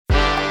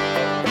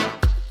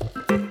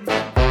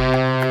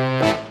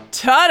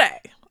Today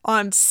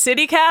on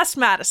CityCast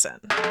Madison.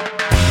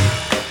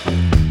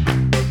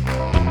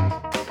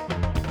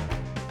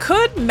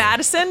 Could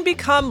Madison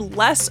become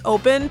less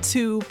open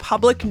to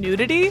public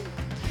nudity?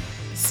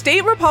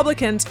 State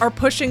Republicans are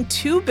pushing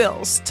 2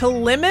 bills to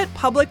limit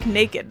public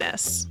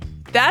nakedness.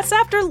 That's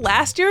after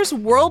last year's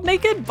World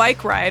Naked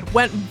Bike Ride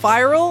went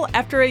viral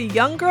after a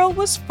young girl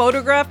was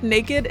photographed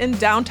naked in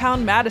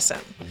downtown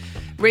Madison,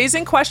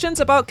 raising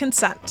questions about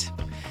consent,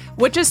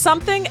 which is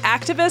something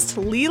activist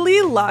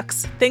Lily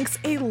Lux thinks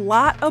a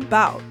lot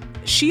about.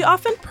 She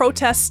often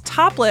protests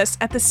topless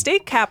at the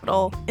state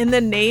capitol in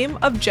the name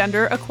of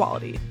gender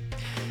equality.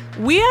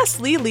 We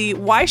asked Lily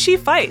why she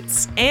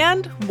fights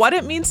and what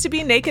it means to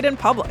be naked in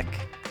public.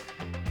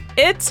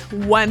 It's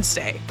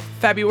Wednesday,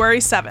 February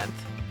 7th.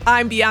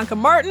 I'm Bianca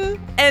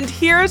Martin, and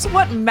here's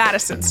what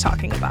Madison's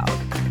talking about.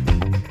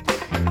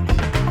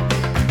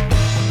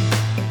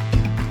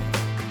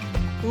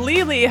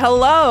 Lily,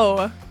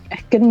 hello.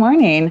 Good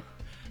morning.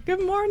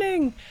 Good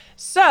morning.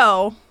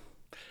 So,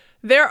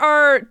 there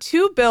are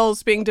 2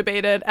 bills being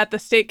debated at the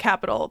state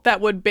capitol that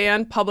would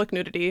ban public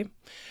nudity.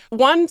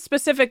 One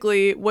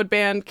specifically would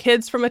ban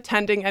kids from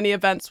attending any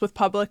events with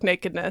public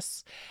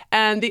nakedness,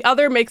 and the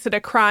other makes it a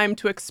crime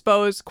to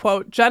expose,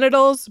 quote,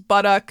 genitals,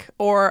 buttock,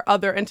 or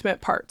other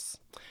intimate parts.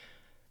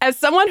 As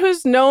someone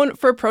who's known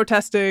for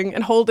protesting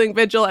and holding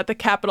vigil at the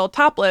Capitol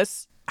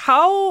topless,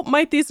 how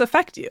might these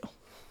affect you?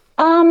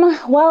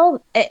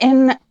 Well,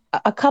 in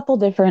a couple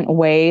different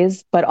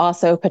ways, but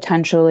also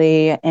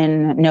potentially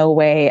in no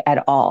way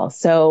at all.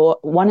 So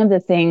one of the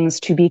things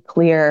to be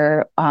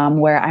clear,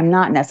 where I'm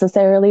not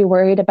necessarily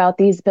worried about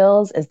these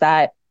bills is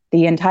that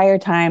the entire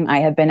time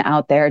I have been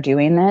out there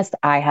doing this,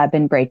 I have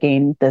been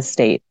breaking the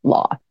state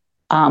law.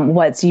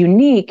 What's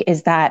unique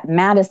is that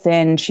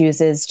Madison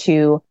chooses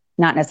to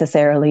not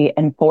necessarily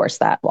enforce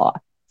that law.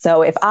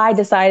 So if I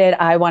decided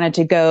I wanted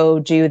to go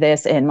do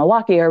this in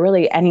Milwaukee or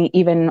really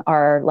even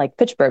our like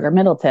Fitchburg or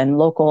Middleton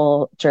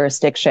local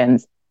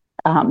jurisdictions,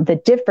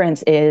 the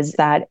difference is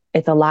that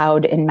it's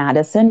allowed in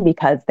Madison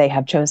because they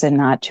have chosen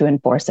not to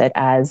enforce it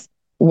as,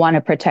 1,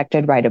 a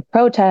protected right of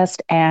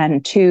protest,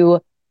 and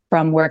 2,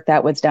 from work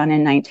that was done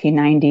in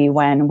 1990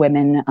 when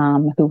women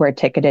who were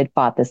ticketed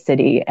fought the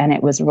city and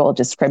it was ruled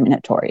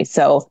discriminatory.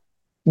 So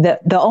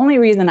the only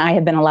reason I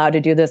have been allowed to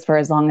do this for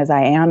as long as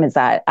I am is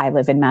that I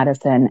live in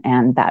Madison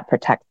and that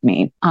protects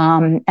me.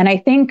 And I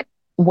think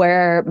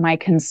where my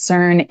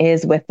concern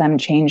is with them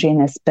changing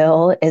this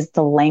bill is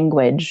the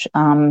language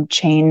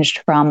changed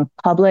from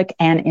public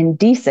and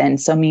indecent.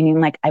 So meaning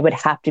like I would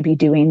have to be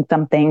doing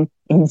something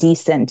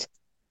indecent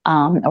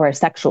or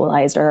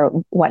sexualized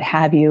or what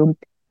have you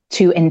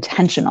to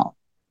intentional.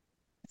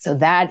 So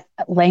that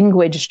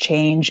language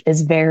change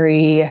is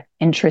very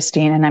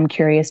interesting, and I'm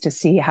curious to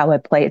see how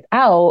it plays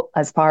out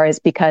as far as,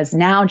 because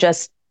now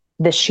just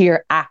the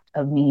sheer act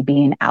of me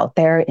being out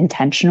there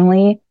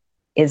intentionally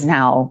is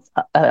now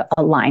a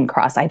line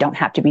cross. I don't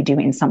have to be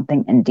doing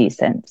something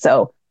indecent.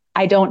 So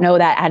I don't know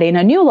that adding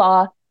a new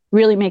law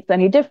really makes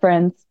any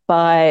difference,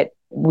 but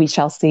we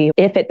shall see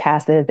if it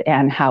passes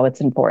and how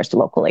it's enforced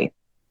locally.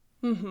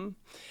 Mm-hmm.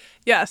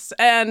 Yes,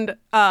 and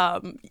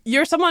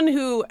you're someone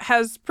who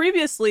has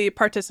previously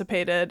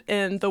participated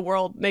in the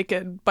World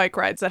Naked Bike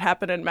Rides that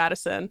happen in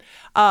Madison,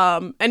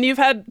 and you've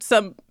had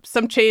some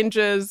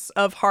changes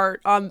of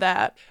heart on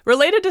that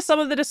related to some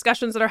of the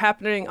discussions that are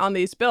happening on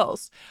these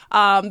bills.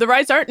 The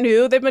rides aren't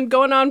new; they've been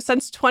going on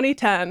since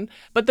 2010,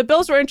 but the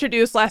bills were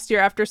introduced last year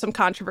after some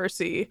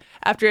controversy,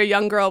 after a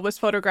young girl was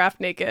photographed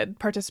naked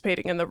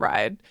participating in the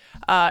ride.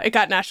 It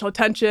got national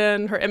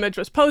attention, her image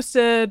was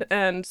posted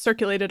and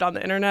circulated on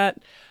the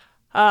internet.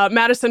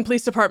 Madison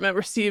Police Department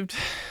received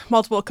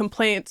multiple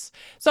complaints.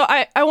 So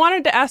I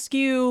wanted to ask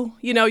you,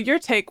 your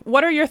take.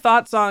 What are your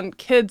thoughts on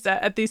kids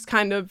at these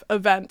kind of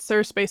events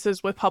or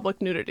spaces with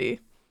public nudity?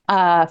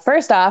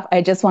 First off,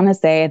 I just want to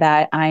say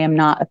that I am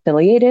not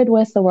affiliated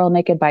with the World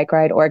Naked Bike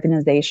Ride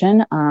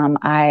organization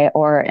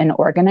or an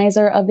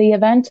organizer of the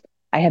event.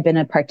 I have been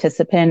a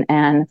participant,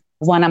 and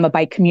I'm a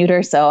bike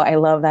commuter, so I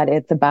love that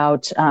it's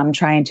about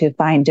trying to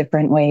find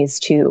different ways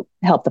to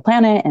help the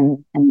planet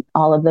and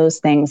all of those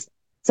things.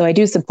 So I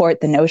do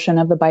support the notion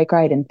of the bike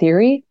ride in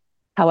theory.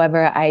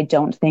 However, I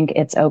don't think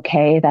it's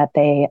okay that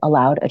they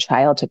allowed a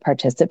child to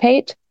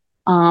participate.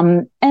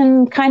 And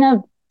kind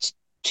of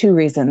 2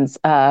 reasons.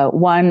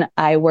 1,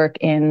 I work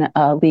in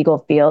a legal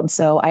field,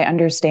 so I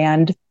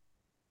understand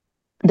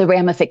the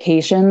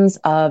ramifications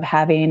of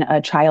having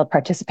a child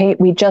participate.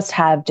 We just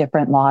have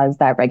different laws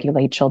that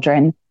regulate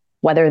children,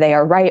 whether they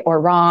are right or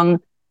wrong,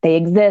 they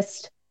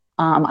exist.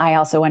 I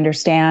also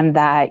understand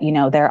that,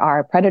 there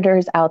are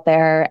predators out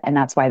there, and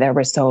that's why there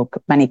were so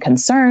many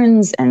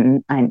concerns.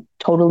 And I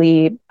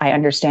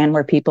understand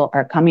where people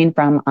are coming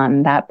from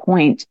on that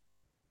point.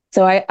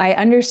 So I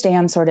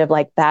understand sort of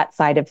like that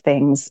side of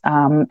things.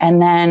 And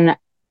then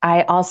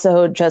I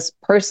also just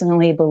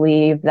personally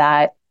believe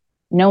that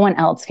no one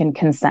else can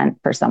consent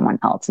for someone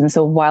else. And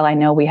so while I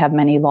know we have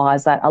many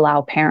laws that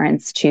allow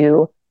parents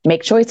to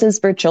make choices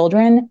for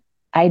children,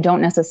 I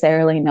don't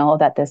necessarily know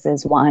that this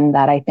is one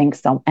that I think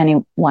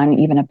anyone,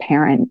 even a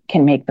parent,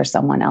 can make for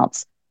someone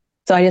else.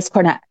 So I just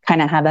kind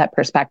of have that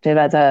perspective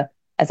as a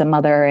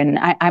mother. And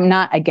I'm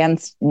not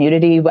against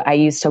nudity. I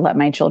used to let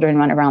my children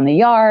run around the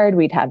yard.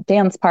 We'd have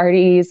dance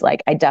parties.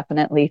 Like, I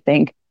definitely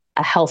think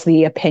a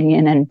healthy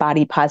opinion and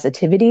body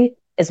positivity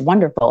is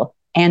wonderful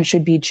and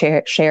should be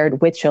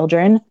shared with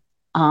children.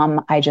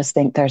 I just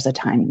think there's a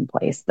time and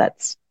place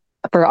that's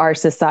for our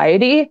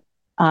society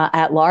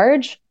at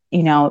large.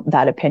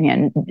 That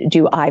opinion.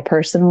 Do I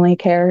personally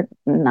care?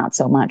 Not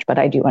so much, but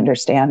I do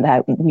understand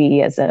that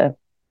we as a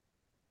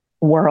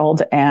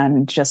world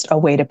and just a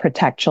way to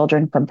protect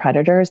children from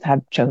predators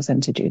have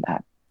chosen to do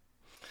that.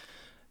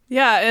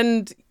 Yeah,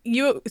 and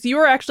you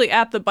were actually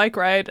at the bike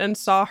ride and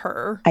saw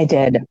her. I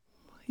did.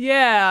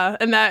 Yeah,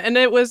 and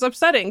it was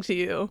upsetting to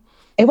you.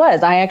 It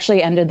was. I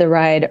actually ended the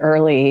ride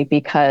early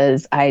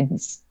because I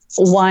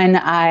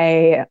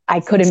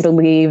couldn't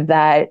believe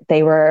that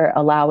they were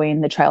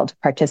allowing the child to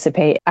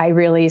participate. I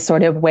really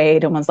sort of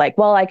weighed and was like,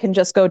 well, I can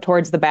just go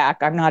towards the back.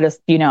 I'm not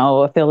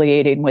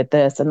affiliating with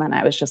this. And then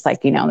I was just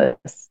like,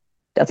 this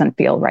doesn't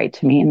feel right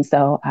to me. And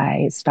so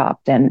I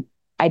stopped, and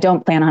I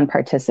don't plan on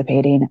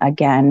participating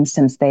again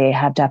since they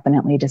have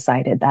definitely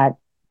decided that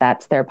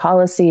that's their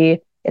policy.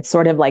 It's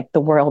sort of like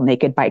the World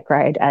Naked Bike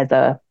Ride as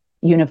a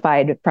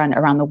unified front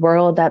around the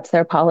world. That's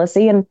their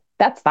policy, and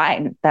that's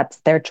fine. That's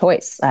their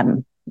choice.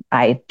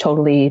 I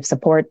totally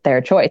support their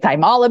choice.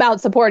 I'm all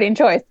about supporting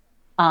choice.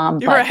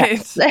 But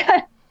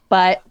right.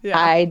 but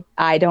yeah.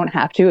 I don't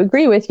have to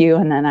agree with you,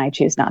 and then I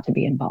choose not to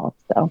be involved.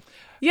 So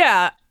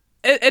yeah,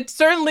 it's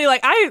certainly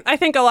like I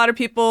think a lot of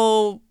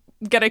people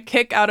get a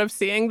kick out of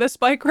seeing this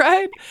bike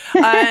ride.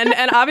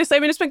 And obviously,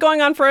 I mean, it's been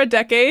going on for a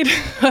decade.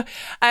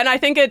 And I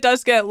think it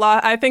does get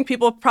lost. I think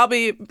people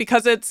probably,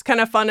 because it's kind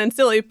of fun and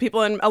silly,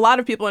 a lot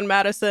of people in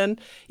Madison,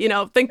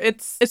 think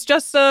it's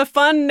just a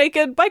fun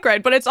naked bike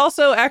ride. But it's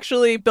also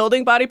actually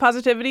building body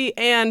positivity.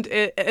 And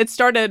it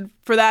started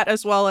for that,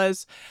 as well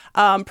as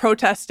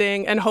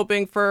protesting and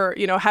hoping for,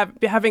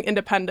 having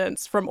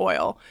independence from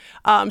oil.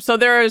 So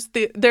there's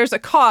a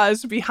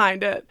cause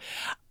behind it.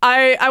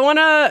 I want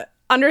to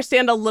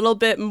understand a little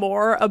bit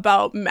more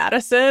about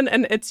Madison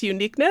and its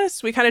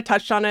uniqueness. We kind of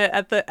touched on it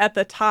at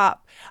the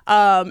top,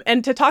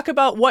 and to talk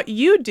about what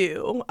you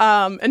do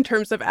in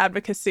terms of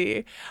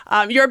advocacy.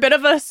 You're a bit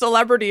of a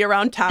celebrity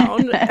around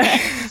town.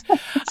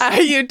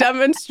 You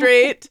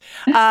demonstrate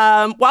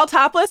while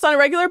topless on a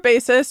regular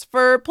basis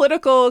for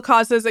political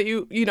causes that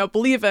you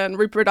believe in,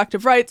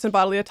 reproductive rights and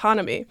bodily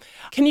autonomy.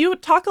 Can you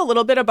talk a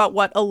little bit about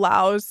what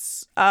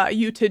allows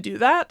you to do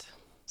that?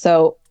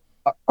 So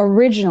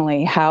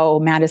originally, how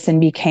Madison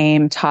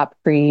became top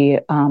free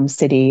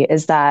city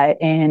is that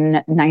in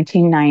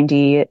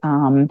 1990,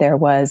 there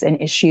was an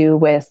issue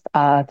with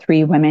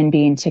 3 women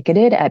being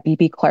ticketed at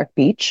B.B. Clark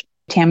Beach.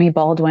 Tammy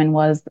Baldwin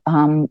was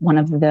one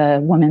of the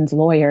women's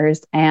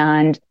lawyers,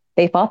 and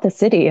they fought the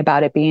city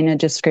about it being a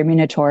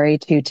discriminatory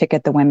to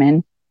ticket the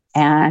women.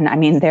 And I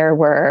mean, there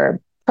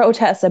were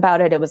protests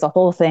about it. It was a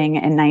whole thing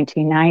in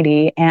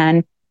 1990.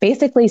 And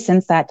basically,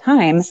 since that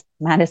time,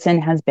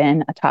 Madison has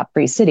been a top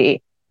free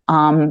city.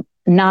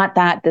 Not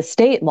that the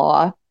state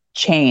law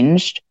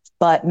changed,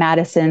 but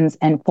Madison's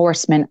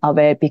enforcement of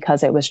it,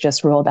 because it was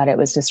just ruled that it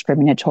was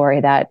discriminatory,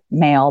 that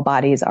male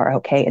bodies are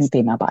okay and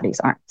female bodies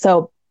aren't.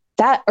 So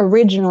that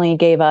originally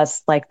gave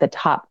us like the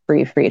top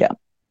free freedom.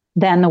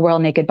 Then the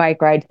World Naked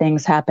Bike Ride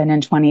things happened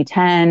in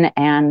 2010,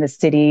 and the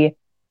city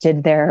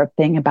did their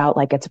thing about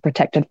like it's a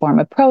protected form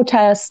of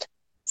protest.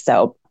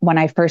 So when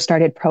I first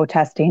started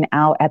protesting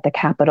out at the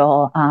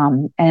Capitol,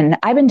 and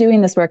I've been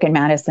doing this work in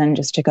Madison,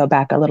 just to go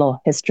back a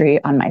little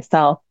history on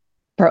myself,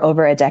 for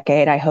over a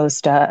decade. I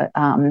host a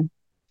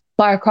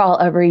bar crawl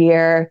every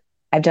year.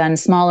 I've done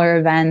smaller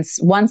events.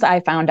 Once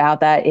I found out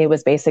that it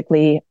was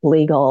basically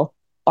legal,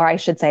 or I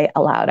should say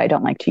allowed. I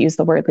don't like to use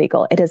the word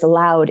legal. It is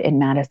allowed in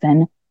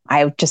Madison.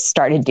 I just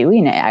started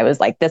doing it. I was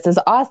like, this is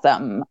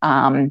awesome.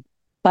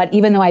 But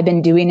even though I've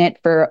been doing it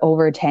for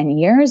over 10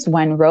 years,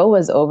 when Roe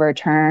was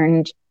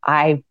overturned,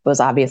 I was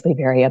obviously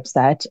very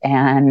upset.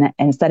 And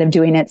instead of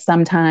doing it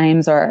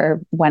sometimes or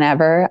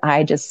whenever,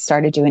 I just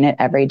started doing it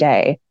every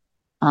day.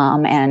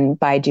 And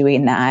by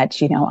doing that,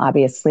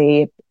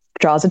 obviously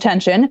draws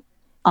attention.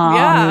 So,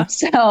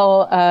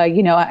 I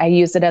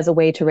use it as a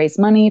way to raise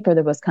money for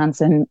the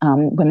Wisconsin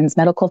Women's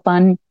Medical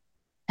Fund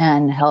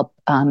and help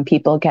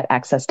people get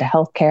access to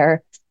healthcare.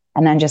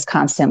 And then just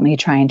constantly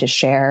trying to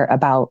share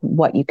about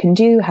what you can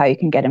do, how you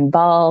can get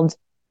involved,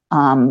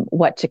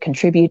 what to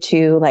contribute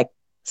to, like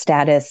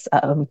status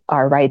of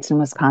our rights in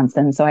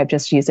Wisconsin. So I've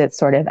just used it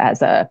sort of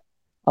as a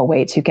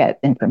way to get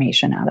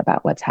information out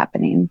about what's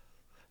happening.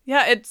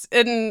 Yeah,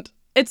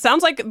 it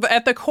sounds like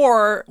at the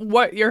core,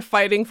 what you're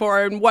fighting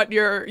for and what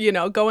you're,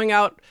 going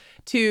out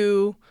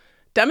to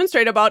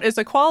demonstrate about is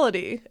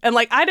equality. And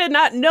like, I did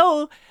not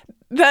know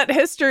that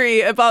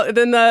history about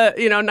in the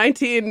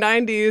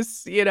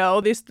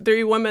 1990s, these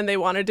three women, they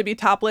wanted to be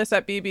topless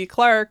at BB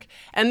Clark,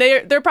 and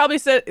they're probably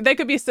they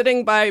could be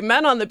sitting by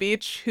men on the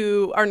beach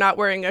who are not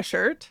wearing a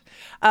shirt,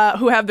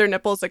 who have their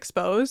nipples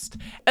exposed,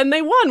 and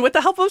they won with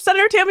the help of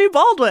Senator Tammy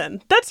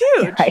Baldwin. That's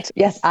huge. Right.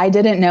 Yes, I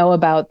didn't know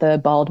about the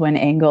Baldwin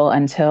angle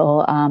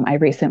until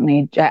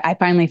I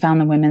finally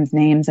found the women's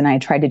names, and I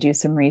tried to do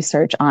some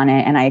research on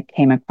it, and I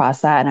came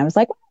across that, and I was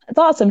like, well, that's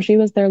awesome. She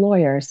was their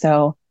lawyer.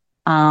 So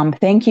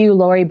thank you,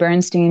 Lori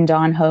Bernstein,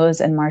 Dawn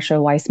Hose, and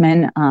Marsha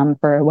Weissman,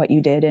 for what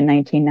you did in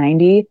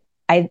 1990.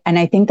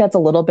 I think that's a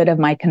little bit of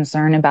my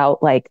concern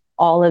about like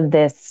all of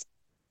this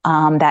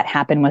that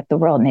happened with the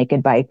World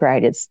Naked Bike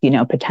Ride. It's,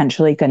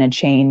 potentially going to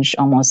change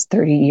almost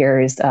 30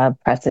 years of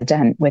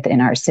precedent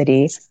within our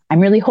city. I'm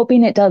really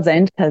hoping it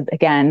doesn't, because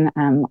again,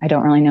 I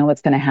don't really know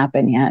what's going to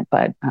happen yet,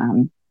 but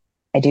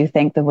I do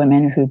thank the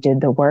women who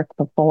did the work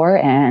before,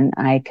 and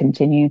I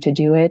continue to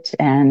do it.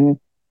 And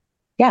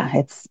yeah,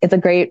 it's a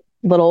great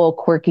little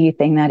quirky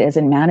thing that is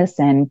in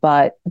Madison.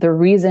 But the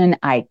reason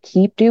I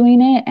keep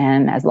doing it,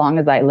 and as long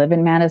as I live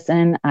in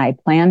Madison, I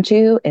plan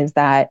to, is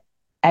that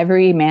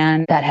every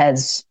man that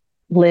has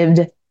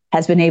lived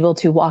has been able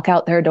to walk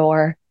out their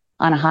door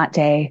on a hot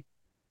day,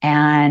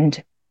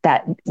 and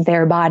that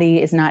their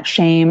body is not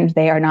shamed.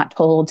 They are not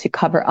told to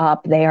cover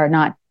up. They are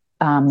not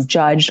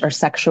judged or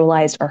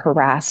sexualized or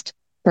harassed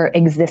for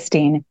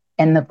existing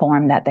in the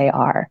form that they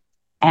are.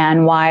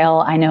 And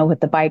while I know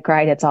with the bike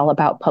ride, it's all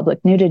about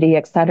public nudity,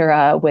 et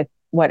cetera, with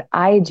what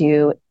I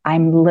do,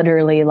 I'm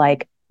literally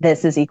like,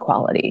 this is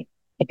equality.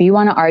 If you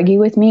want to argue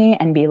with me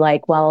and be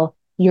like, well,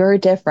 you're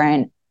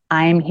different,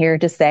 I'm here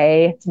to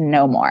say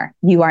no more.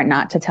 You are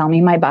not to tell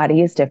me my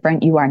body is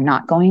different. You are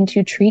not going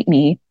to treat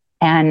me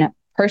and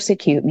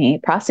prosecute me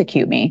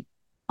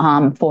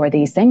for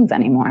these things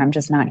anymore. I'm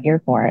just not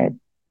here for it.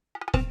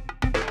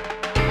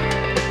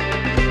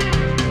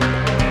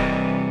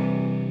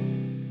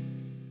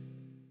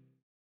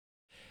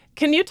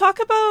 Can you talk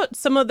about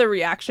some of the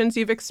reactions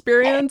you've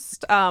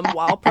experienced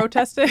while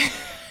protesting?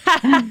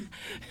 I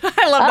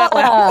love that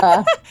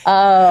laugh.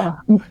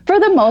 For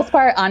the most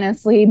part,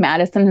 honestly,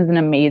 Madison is an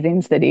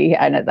amazing city.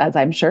 And as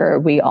I'm sure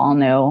we all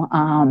know,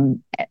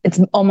 it's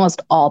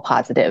almost all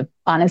positive.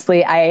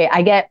 Honestly,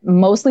 I get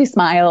mostly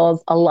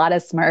smiles, a lot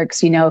of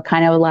smirks,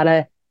 kind of a lot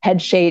of head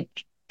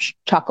shake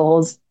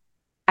chuckles.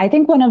 I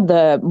think one of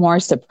the more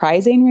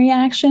surprising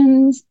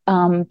reactions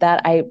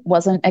that I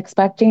wasn't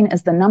expecting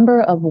is the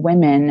number of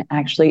women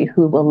actually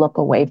who will look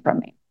away from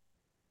me.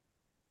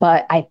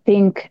 But I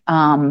think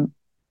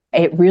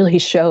it really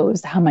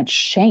shows how much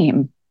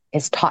shame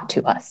is taught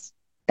to us,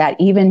 that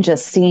even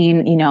just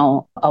seeing,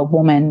 a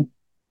woman,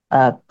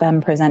 a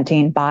femme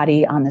presenting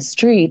body on the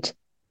street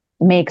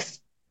makes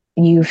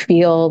you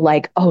feel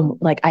like, oh,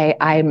 like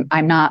I'm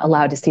not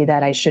allowed to see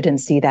that. I shouldn't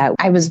see that.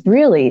 I was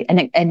really,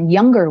 and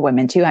younger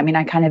women too. I mean,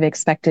 I kind of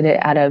expected it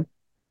out of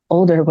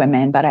older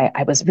women, but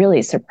I was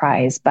really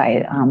surprised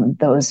by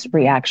those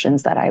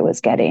reactions that I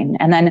was getting.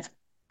 And then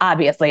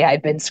obviously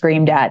I've been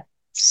screamed at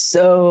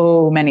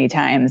so many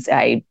times.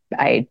 I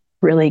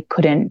really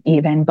couldn't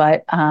even,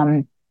 but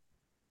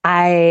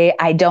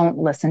I don't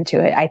listen to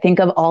it. I think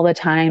of all the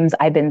times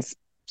I've been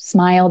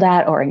smiled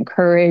at or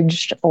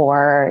encouraged,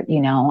 or,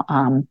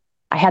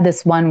 I had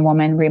this one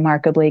woman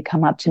remarkably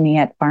come up to me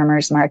at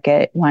farmer's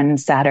market one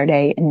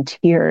Saturday in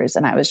tears.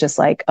 And I was just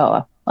like,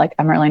 oh, like,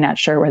 I'm really not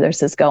sure where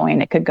this is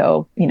going. It could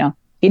go, you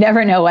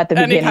never know at the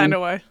beginning. Any kind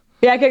of way.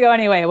 Yeah, it could go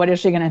anyway. What is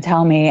she going to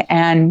tell me?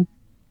 And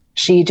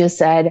she just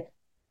said,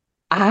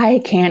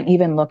 I can't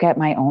even look at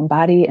my own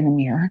body in the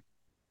mirror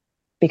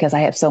because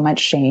I have so much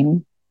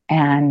shame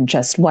and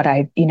just what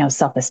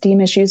self-esteem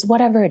issues,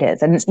 whatever it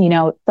is. And,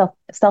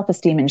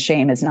 self-esteem and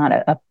shame is not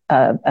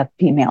a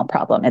female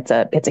problem. It's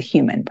a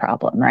human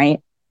problem,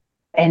 right?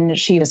 And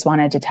she just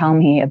wanted to tell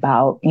me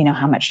about,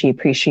 how much she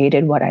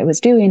appreciated what I was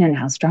doing and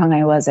how strong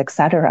I was, et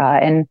cetera.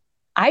 And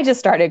I just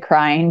started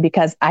crying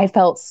because I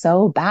felt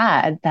so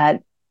bad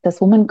that this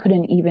woman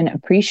couldn't even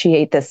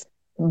appreciate this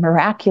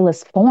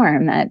miraculous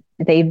form that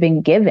they've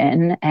been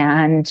given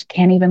and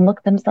can't even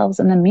look themselves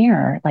in the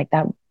mirror. Like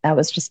that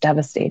was just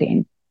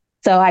devastating.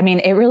 So, I mean,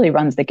 it really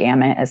runs the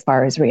gamut as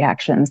far as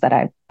reactions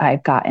that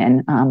I've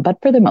gotten. But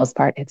for the most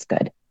part, it's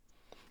good.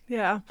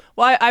 Yeah.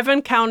 Well, I've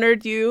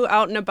encountered you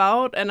out and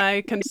about, and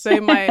I can say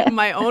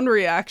my own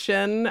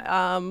reaction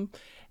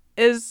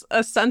is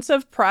a sense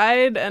of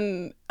pride,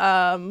 and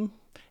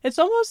it's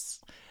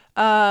almost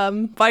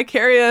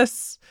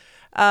vicarious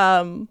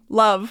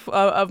love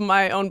of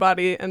my own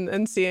body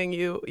and seeing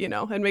you,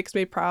 it makes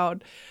me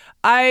proud.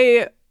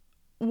 I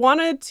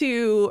wanted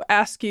to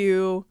ask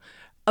you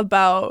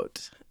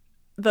about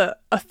the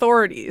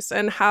authorities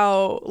and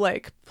how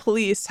like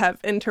police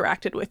have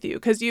interacted with you,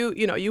 because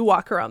you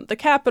walk around the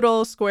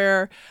Capitol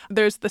Square,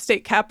 there's the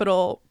state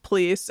Capitol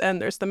Police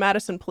and there's the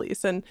Madison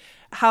Police, and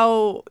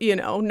how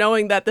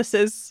knowing that this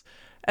is,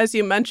 as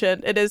you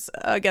mentioned, it is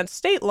against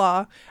state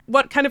law,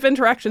 what kind of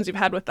interactions you've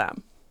had with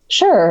them?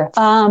 Sure.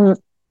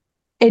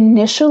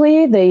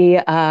 Initially,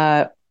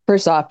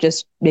 first off,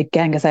 just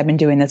again, because I've been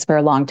doing this for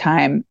a long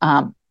time,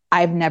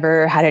 I've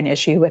never had an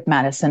issue with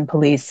Madison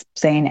police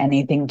saying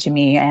anything to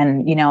me.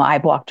 And,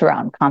 I've walked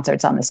around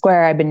concerts on the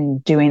square. I've been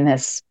doing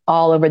this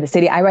all over the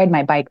city. I ride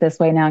my bike this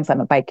way now because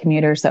I'm a bike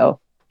commuter. So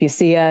if you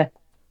see a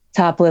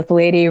topless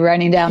lady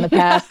running down the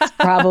path, it's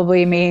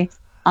probably me.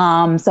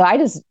 So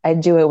I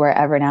do it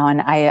wherever now.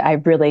 And I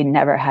really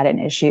never had an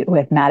issue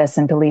with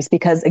Madison police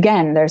because,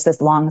 again, there's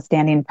this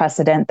long-standing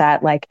precedent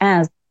that, like,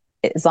 as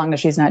long as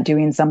she's not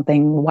doing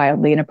something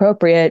wildly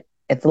inappropriate,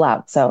 it's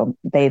allowed. So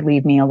they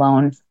leave me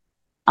alone.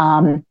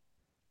 And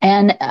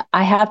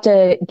I have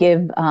to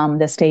give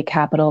the state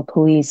capitol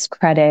police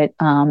credit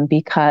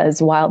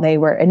because while they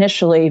were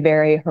initially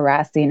very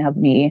harassing of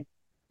me,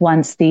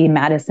 once the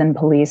Madison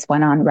police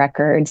went on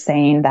record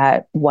saying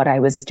that what I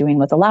was doing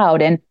was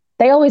allowed, and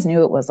they always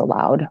knew it was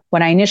allowed.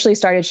 When I initially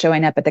started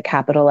showing up at the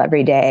Capitol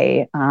every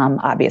day,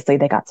 obviously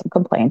they got some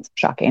complaints.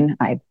 Shocking.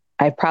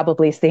 I've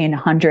probably seen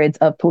hundreds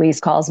of police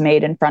calls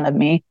made in front of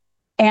me,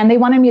 and they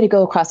wanted me to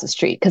go across the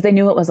street because they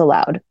knew it was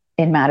allowed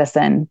in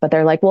Madison, but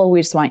they're like, well,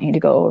 we just want you to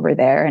go over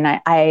there. And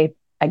I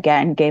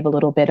again gave a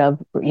little bit of,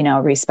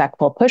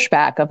 respectful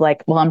pushback of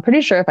like, well, I'm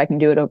pretty sure if I can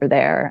do it over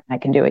there, I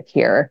can do it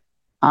here.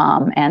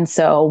 And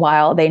so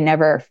while they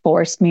never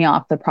forced me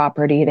off the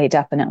property, they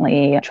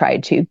definitely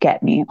tried to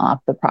get me off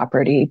the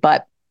property.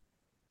 But,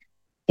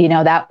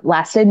 that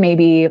lasted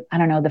maybe, I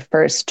don't know, the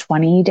first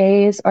 20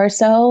 days or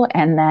so.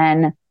 And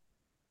then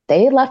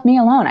they left me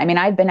alone. I mean,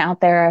 I've been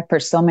out there for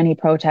so many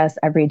protests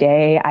every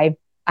day.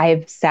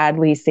 I've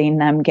sadly seen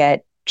them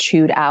get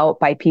chewed out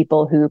by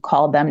people who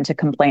called them to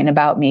complain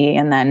about me.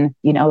 And then,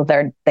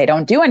 they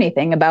don't do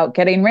anything about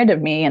getting rid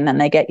of me. And then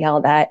they get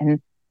yelled at.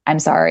 And I'm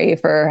sorry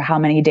for how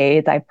many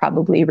days I've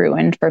probably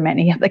ruined for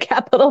many of the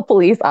Capitol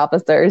police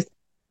officers.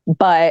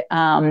 But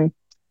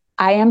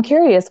I am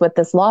curious with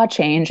this law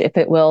change, if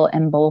it will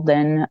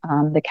embolden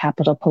the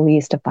Capitol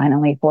Police to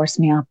finally force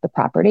me off the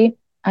property.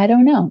 I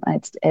don't know.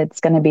 It's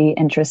going to be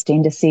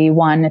interesting to see,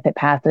 one, if it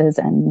passes,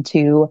 and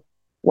two,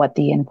 what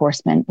the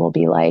enforcement will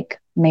be like.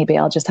 Maybe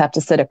I'll just have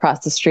to sit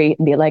across the street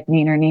and be like,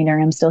 neener,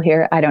 neener, I'm still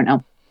here. I don't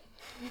know.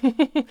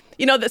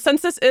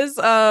 Since this is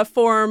a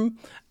form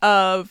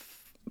of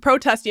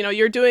protest,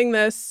 you're doing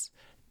this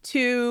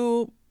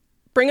to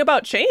bring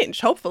about change,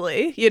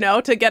 hopefully,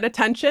 to get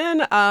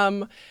attention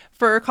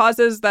for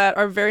causes that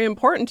are very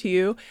important to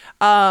you.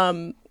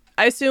 I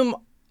assume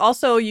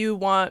also you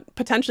want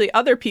potentially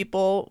other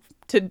people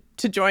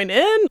to join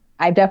in.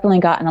 I've definitely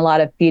gotten a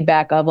lot of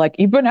feedback of like,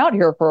 you've been out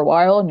here for a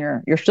while and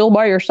you're still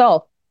by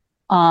yourself.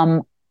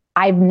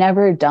 I've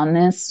never done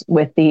this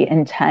with the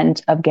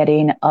intent of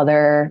getting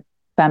other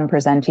femme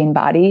presenting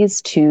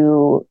bodies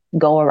to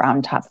go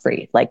around top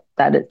free. Like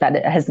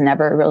that has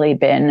never really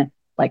been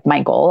like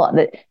my goal.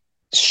 That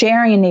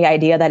sharing the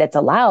idea that it's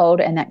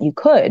allowed and that you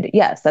could,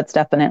 yes, that's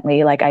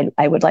definitely like,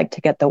 I would like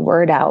to get the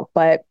word out.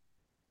 But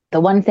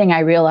the one thing I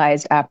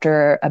realized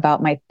after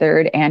about my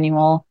third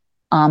annual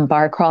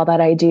bar crawl that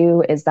I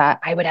do is that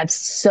I would have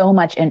so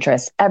much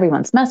interest.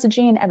 Everyone's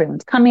messaging,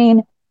 everyone's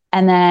coming.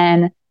 And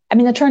then, I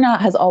mean, the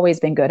turnout has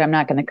always been good. I'm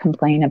not going to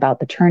complain about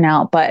the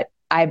turnout, but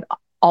I've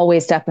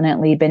always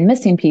definitely been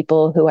missing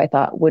people who I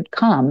thought would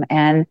come.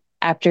 And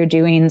after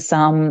doing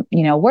some,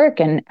 work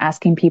and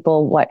asking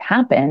people what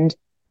happened,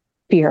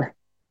 fear.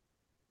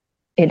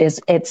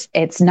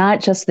 It's not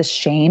just the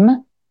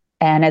shame.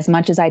 And as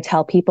much as I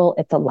tell people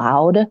it's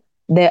allowed,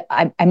 that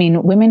I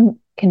mean, women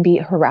can be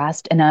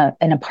harassed in a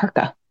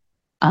parka.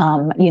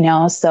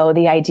 So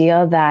the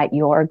idea that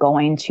you're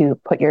going to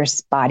put your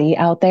body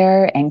out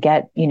there and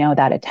get,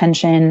 that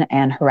attention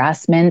and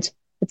harassment,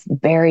 it's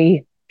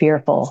very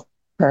fearful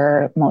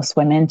for most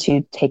women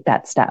to take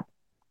that step.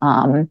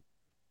 And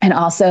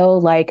also,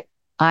 like,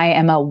 I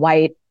am a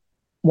white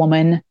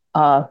woman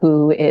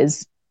who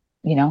is,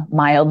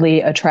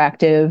 mildly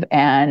attractive.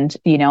 And,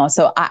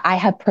 so I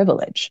have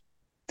privilege.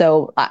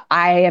 So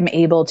I am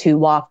able to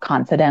walk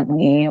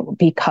confidently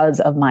because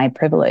of my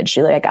privilege.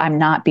 Like, I'm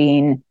not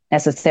being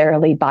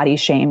necessarily body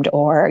shamed,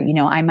 or,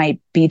 I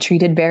might be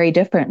treated very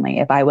differently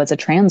if I was a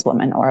trans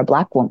woman or a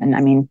Black woman.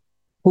 I mean,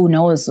 who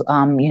knows,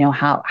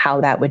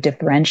 how that would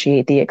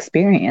differentiate the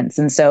experience.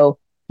 And so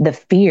the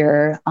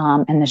fear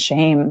and the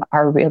shame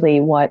are really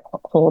what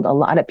hold a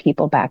lot of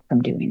people back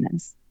from doing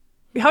this.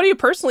 How do you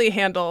personally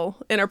handle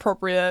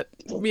inappropriate,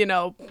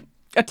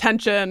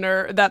 attention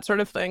or that sort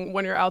of thing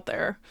when you're out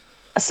there?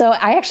 So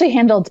I actually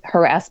handled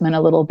harassment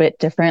a little bit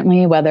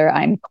differently, whether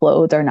I'm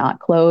clothed or not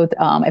clothed.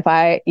 If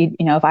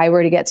I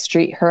were to get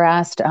street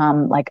harassed,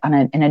 like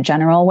in a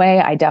general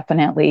way, I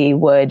definitely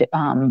would,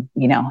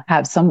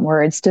 have some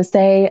words to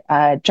say.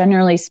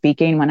 Generally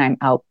speaking, when I'm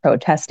out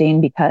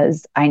protesting,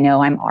 because I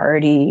know I'm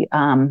already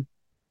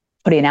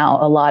putting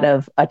out a lot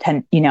of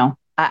attention,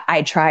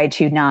 I try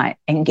to not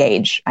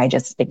engage. I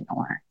just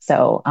ignore.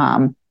 So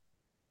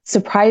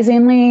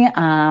surprisingly,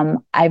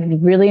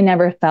 I've really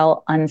never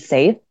felt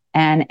unsafe.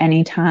 And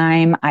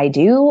anytime I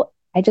do,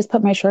 I just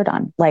put my shirt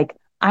on. Like,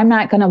 I'm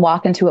not going to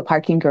walk into a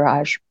parking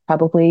garage,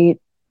 probably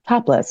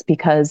topless,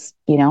 because,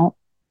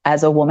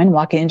 as a woman,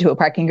 walking into a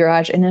parking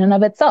garage in and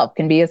of itself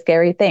can be a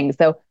scary thing.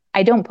 So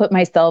I don't put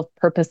myself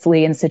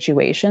purposely in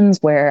situations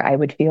where I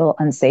would feel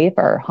unsafe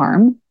or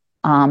harm.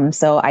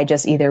 So I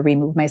just either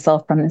remove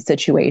myself from the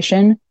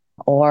situation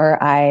or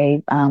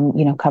I,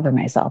 cover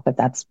myself if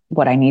that's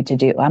what I need to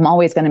do. I'm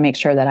always going to make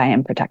sure that I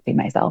am protecting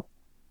myself.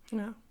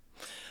 Yeah.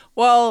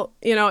 Well,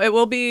 it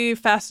will be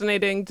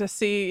fascinating to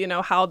see,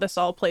 how this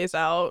all plays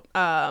out.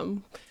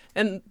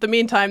 In the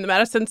meantime, the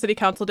Madison City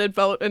Council did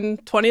vote in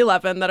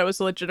 2011 that it was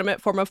a legitimate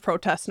form of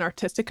protest and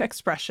artistic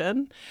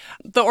expression.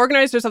 The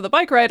organizers of the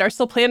bike ride are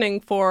still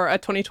planning for a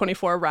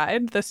 2024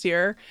 ride this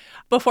year.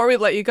 Before we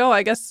let you go,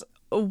 I guess,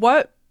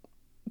 what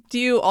do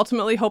you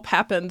ultimately hope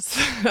happens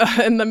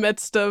in the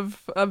midst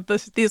of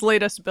these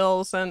latest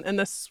bills and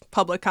this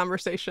public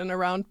conversation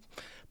around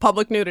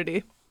public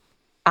nudity?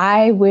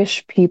 I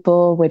wish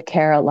people would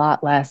care a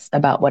lot less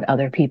about what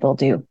other people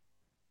do.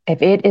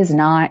 If it is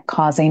not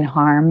causing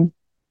harm,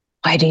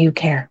 why do you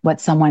care what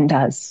someone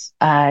does?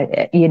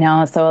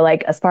 So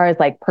like as far as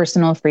like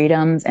personal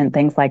freedoms and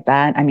things like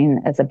that, I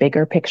mean, as a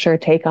bigger picture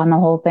take on the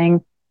whole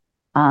thing,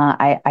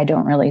 I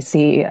don't really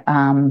see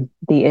the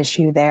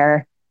issue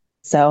there.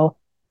 So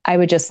I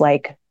would just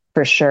like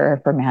for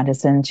sure for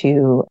Madison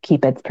to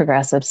keep its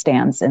progressive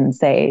stance and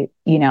say,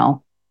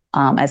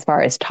 as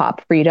far as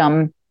top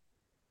freedom,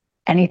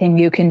 anything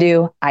you can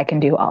do, I can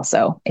do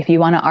also. If you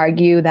want to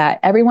argue that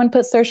everyone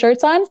puts their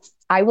shirts on,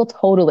 I will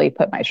totally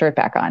put my shirt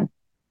back on.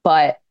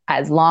 But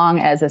as long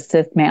as a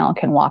cis male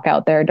can walk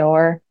out their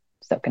door,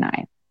 so can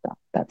I. So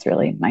that's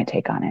really my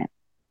take on it.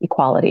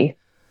 Equality.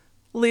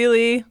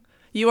 Lily,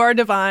 you are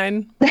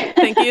divine.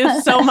 Thank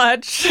you so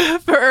much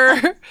for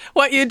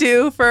what you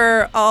do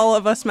for all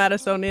of us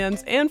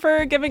Madisonians and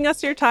for giving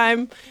us your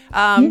time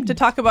to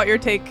talk about your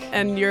take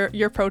and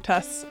your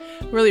protests.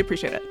 Really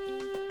appreciate it.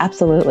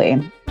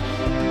 Absolutely.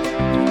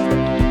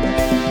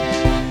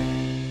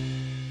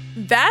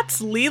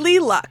 That's Lily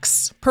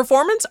Lux,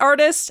 performance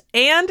artist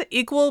and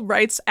equal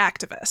rights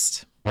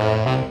activist.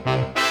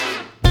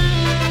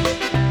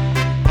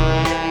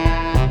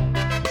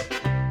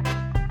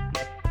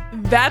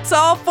 That's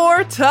all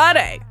for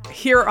today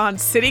here on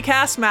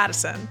CityCast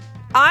Madison.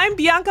 I'm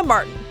Bianca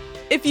Martin.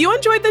 If you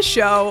enjoyed the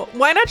show,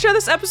 why not share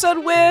this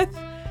episode with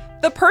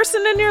the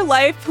person in your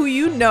life who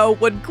you know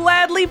would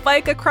gladly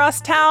bike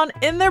across town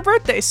in their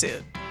birthday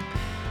suit?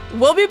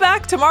 We'll be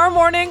back tomorrow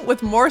morning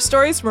with more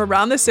stories from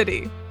around the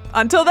city.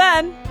 Until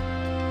then.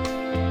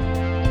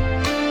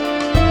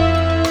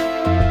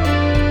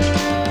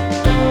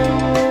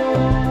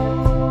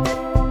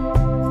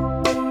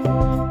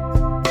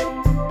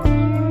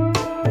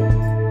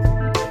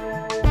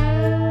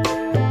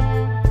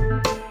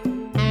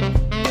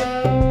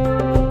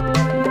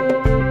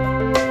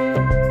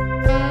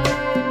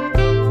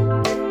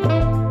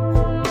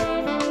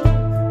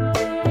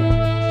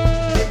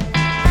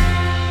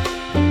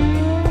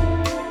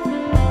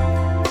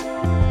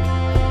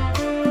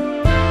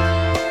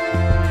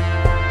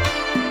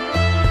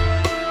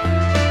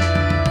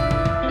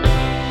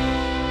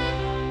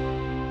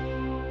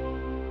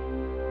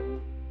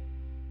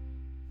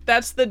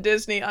 That's the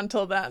Disney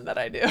Until Then that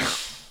I do.